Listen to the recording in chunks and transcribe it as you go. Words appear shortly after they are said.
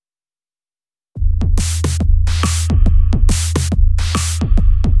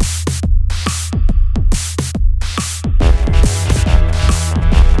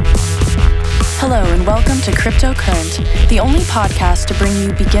to Cryptocurrent, the only podcast to bring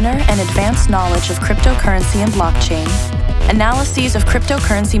you beginner and advanced knowledge of cryptocurrency and blockchain, analyses of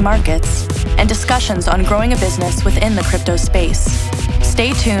cryptocurrency markets, and discussions on growing a business within the crypto space.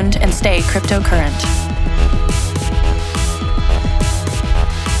 Stay tuned and stay cryptocurrent.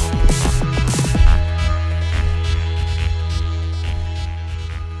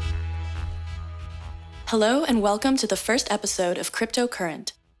 Hello and welcome to the first episode of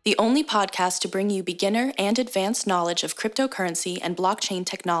Cryptocurrent, the only podcast to bring you beginner and advanced knowledge of cryptocurrency and blockchain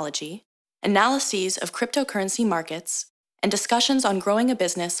technology, analyses of cryptocurrency markets, and discussions on growing a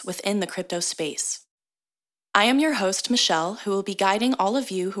business within the crypto space. I am your host, Michelle, who will be guiding all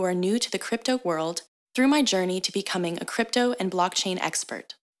of you who are new to the crypto world through my journey to becoming a crypto and blockchain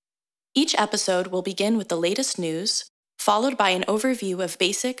expert. Each episode will begin with the latest news, followed by an overview of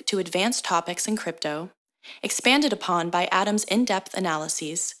basic to advanced topics in crypto, expanded upon by Adam's in-depth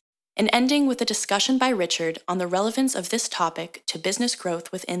analyses, and ending with a discussion by Richard on the relevance of this topic to business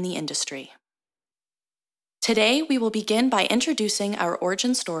growth within the industry. Today, we will begin by introducing our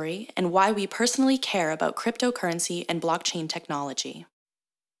origin story and why we personally care about cryptocurrency and blockchain technology.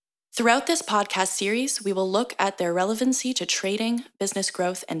 Throughout this podcast series, we will look at their relevancy to trading, business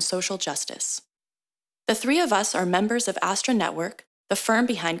growth, and social justice. The three of us are members of Astra Network, the firm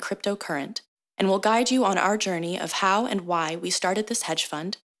behind Cryptocurrent, and will guide you on our journey of how and why we started this hedge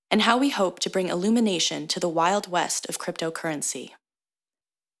fund and how we hope to bring illumination to the wild west of cryptocurrency.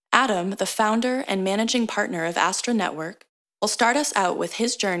 Adam, the founder and managing partner of Astra Network, will start us out with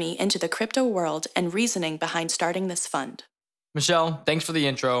his journey into the crypto world and reasoning behind starting this fund. Michelle, thanks for the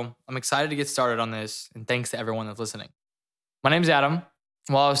intro. I'm excited to get started on this, and thanks to everyone that's listening. My name's Adam.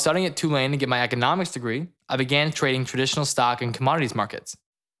 While I was studying at Tulane to get my economics degree, I began trading traditional stock and commodities markets.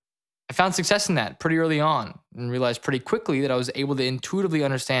 I found success in that pretty early on and realized pretty quickly that I was able to intuitively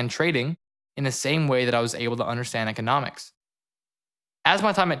understand trading in the same way that I was able to understand economics. As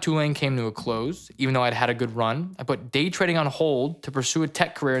my time at Tulane came to a close, even though I'd had a good run, I put day trading on hold to pursue a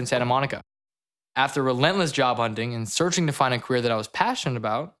tech career in Santa Monica. After relentless job hunting and searching to find a career that I was passionate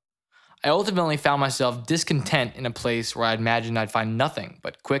about, I ultimately found myself discontent in a place where I imagined I'd find nothing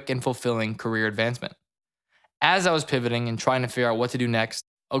but quick and fulfilling career advancement. As I was pivoting and trying to figure out what to do next,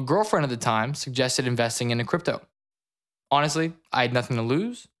 a girlfriend at the time suggested investing into crypto. Honestly, I had nothing to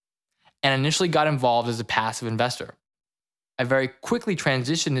lose and initially got involved as a passive investor. I very quickly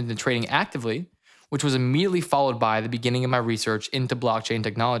transitioned into trading actively, which was immediately followed by the beginning of my research into blockchain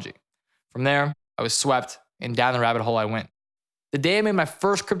technology. From there, I was swept and down the rabbit hole I went. The day I made my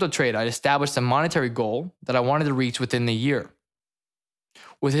first crypto trade, I'd established a monetary goal that I wanted to reach within the year.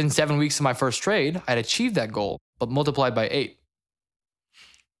 Within 7 weeks of my first trade, I'd achieved that goal, but multiplied by 8.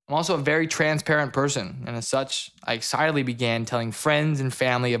 I'm also a very transparent person, and as such, I excitedly began telling friends and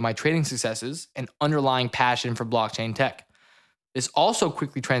family of my trading successes and underlying passion for blockchain tech. This also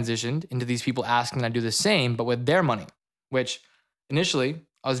quickly transitioned into these people asking I do the same, but with their money, which initially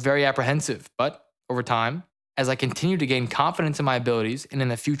I was very apprehensive, but over time, as I continued to gain confidence in my abilities and in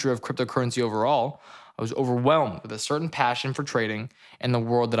the future of cryptocurrency overall, I was overwhelmed with a certain passion for trading and the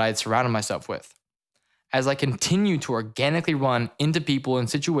world that I had surrounded myself with. As I continued to organically run into people and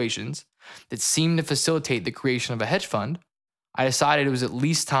situations that seemed to facilitate the creation of a hedge fund, I decided it was at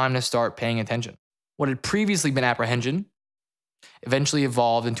least time to start paying attention. What had previously been apprehension eventually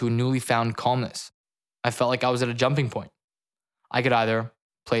evolved into a newly found calmness. I felt like I was at a jumping point. I could either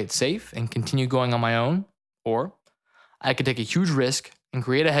play it safe and continue going on my own, or I could take a huge risk and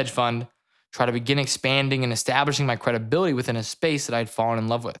create a hedge fund, try to begin expanding and establishing my credibility within a space that I had fallen in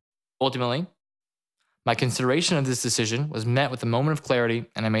love with. Ultimately, my consideration of this decision was met with a moment of clarity,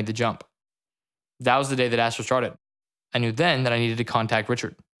 and I made the jump. That was the day that Astra started. I knew then that I needed to contact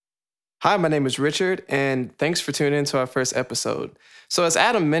Richard. Hi, my name is Richard, and thanks for tuning in to our first episode. So as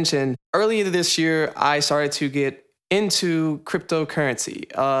Adam mentioned, earlier this year, I started to get into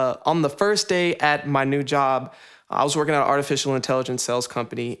cryptocurrency. On the first day at my new job, I was working at an artificial intelligence sales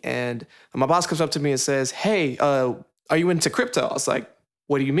company, and my boss comes up to me and says, "Hey, are you into crypto?" I was like,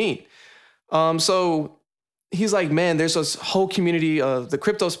 "What do you mean?" So he's like, "Man, there's this whole community of the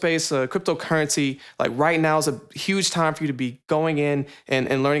crypto space, cryptocurrency. Like right now is a huge time for you to be going in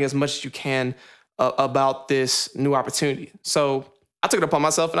and learning as much as you can about this new opportunity." So I took it upon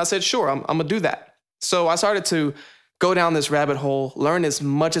myself and I said, "Sure, I'm gonna do that." So I started to go down this rabbit hole, learn as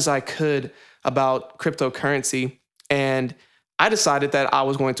much as I could about cryptocurrency, and I decided that I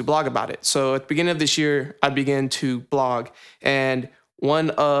was going to blog about it. So at the beginning of this year, I began to blog, and one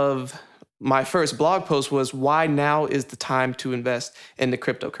of my first blog post was why now is the time to invest in the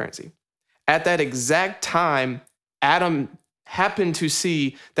cryptocurrency. At that exact time, Adam happened to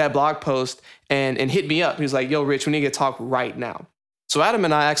see that blog post and hit me up. He was like, yo, Rich, we need to talk right now. So Adam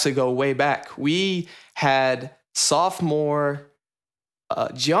and I actually go way back. We had sophomore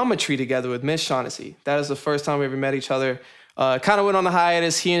geometry together with Miss Shaughnessy. That is the first time we ever met each other. Kind of went on a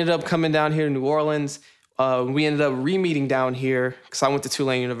hiatus. He ended up coming down here to New Orleans. We ended up re-meeting down here because I went to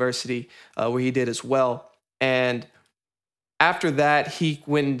Tulane University, where he did as well. And after that, he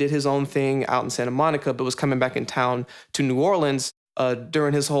went and did his own thing out in Santa Monica, but was coming back in town to New Orleans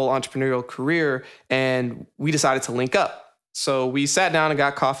during his whole entrepreneurial career. And we decided to link up. So we sat down and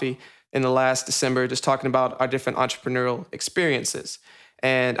got coffee in the last December, just talking about our different entrepreneurial experiences.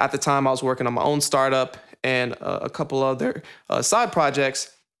 And at the time, I was working on my own startup and a couple other side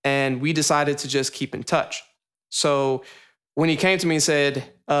projects, and we decided to just keep in touch. So when he came to me and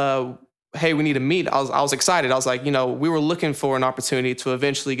said, hey, we need to meet, I was excited. I was like, we were looking for an opportunity to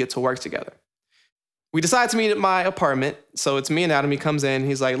eventually get to work together. We decided to meet at my apartment. So it's me and Adam. He comes in.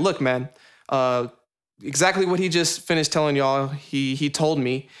 He's like, look, man, exactly what he just finished telling y'all, he told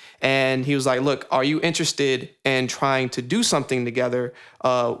me. And he was like, look, are you interested in trying to do something together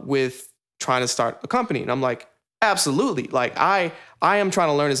with trying to start a company? And I'm like, absolutely. Like, I am trying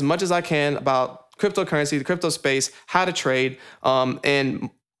to learn as much as I can about cryptocurrency, the crypto space, how to trade. And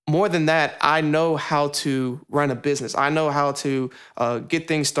more than that, I know how to run a business. I know how to get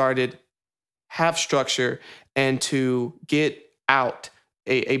things started, have structure, and to get out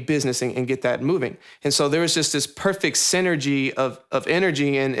a business and get that moving. And so there was just this perfect synergy of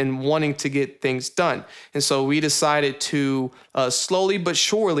energy and wanting to get things done. And so we decided to slowly but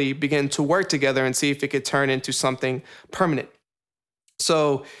surely begin to work together and see if it could turn into something permanent.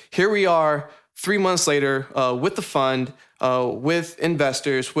 So here we are 3 months later with the fund, with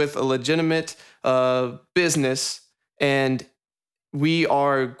investors, with a legitimate business, and we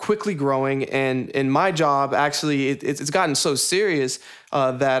are quickly growing. And in my job, actually, it's gotten so serious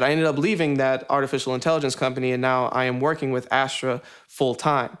that I ended up leaving that artificial intelligence company, and now I am working with Astra full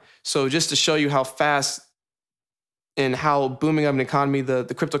time. So just to show you how fast and how booming of an economy the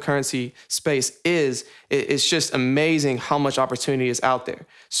cryptocurrency space is, it's just amazing how much opportunity is out there.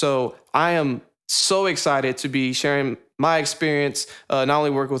 So I am so excited to be sharing my experience, not only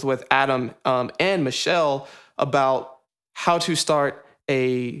working with Adam and Michelle about how to start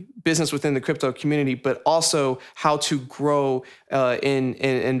a business within the crypto community, but also how to grow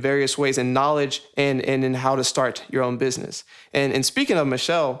in various ways in knowledge and in how to start your own business. And speaking of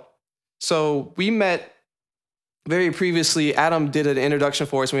Michelle, so we met very previously. Adam did an introduction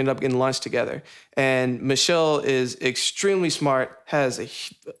for us. We ended up getting lunch together. And Michelle is extremely smart, has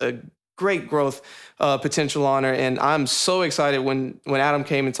a great growth potential on her. And I'm so excited when Adam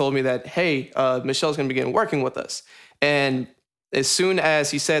came and told me that, hey, Michelle's going to begin working with us. And as soon as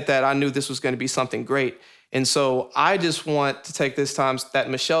he said that, I knew this was going to be something great. And so I just want to take this time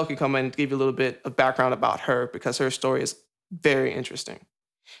that Michelle can come in and give you a little bit of background about her, because her story is very interesting.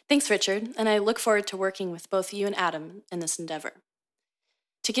 Thanks, Richard, and I look forward to working with both you and Adam in this endeavor.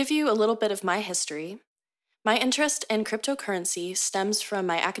 To give you a little bit of my history, my interest in cryptocurrency stems from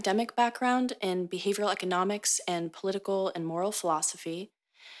my academic background in behavioral economics and political and moral philosophy,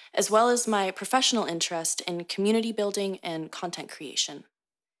 as well as my professional interest in community building and content creation.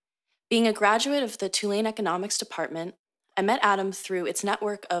 Being a graduate of the Tulane Economics Department, I met Adam through its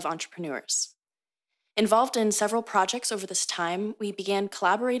network of entrepreneurs. Involved in several projects over this time, we began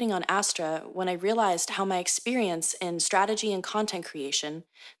collaborating on Astra when I realized how my experience in strategy and content creation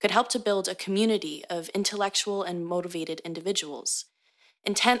could help to build a community of intellectual and motivated individuals,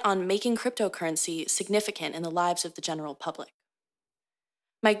 intent on making cryptocurrency significant in the lives of the general public.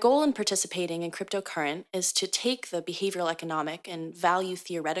 My goal in participating in Cryptocurrent is to take the behavioral economic and value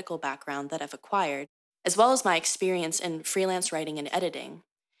theoretical background that I've acquired, as well as my experience in freelance writing and editing,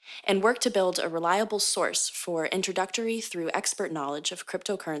 and work to build a reliable source for introductory through expert knowledge of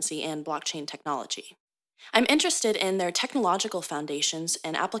cryptocurrency and blockchain technology. I'm interested in their technological foundations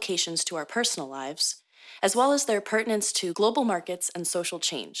and applications to our personal lives, as well as their pertinence to global markets and social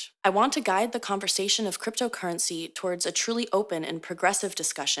change. I want to guide the conversation of cryptocurrency towards a truly open and progressive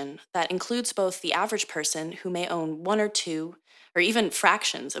discussion that includes both the average person who may own one or two, or even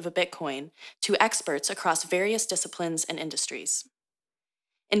fractions of a Bitcoin, to experts across various disciplines and industries.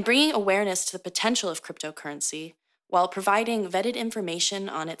 In bringing awareness to the potential of cryptocurrency, while providing vetted information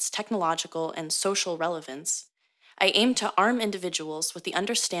on its technological and social relevance, I aim to arm individuals with the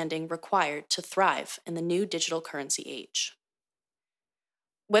understanding required to thrive in the new digital currency age.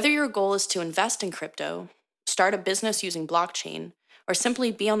 Whether your goal is to invest in crypto, start a business using blockchain, or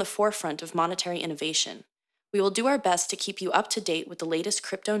simply be on the forefront of monetary innovation, we will do our best to keep you up to date with the latest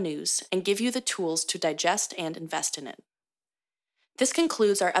crypto news and give you the tools to digest and invest in it. This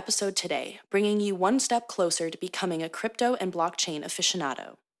concludes our episode today, bringing you one step closer to becoming a crypto and blockchain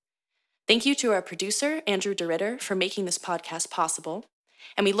aficionado. Thank you to our producer, Andrew DeRitter, for making this podcast possible,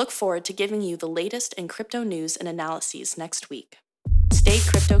 and we look forward to giving you the latest in crypto news and analyses next week. Stay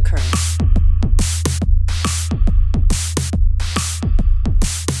cryptocurrent.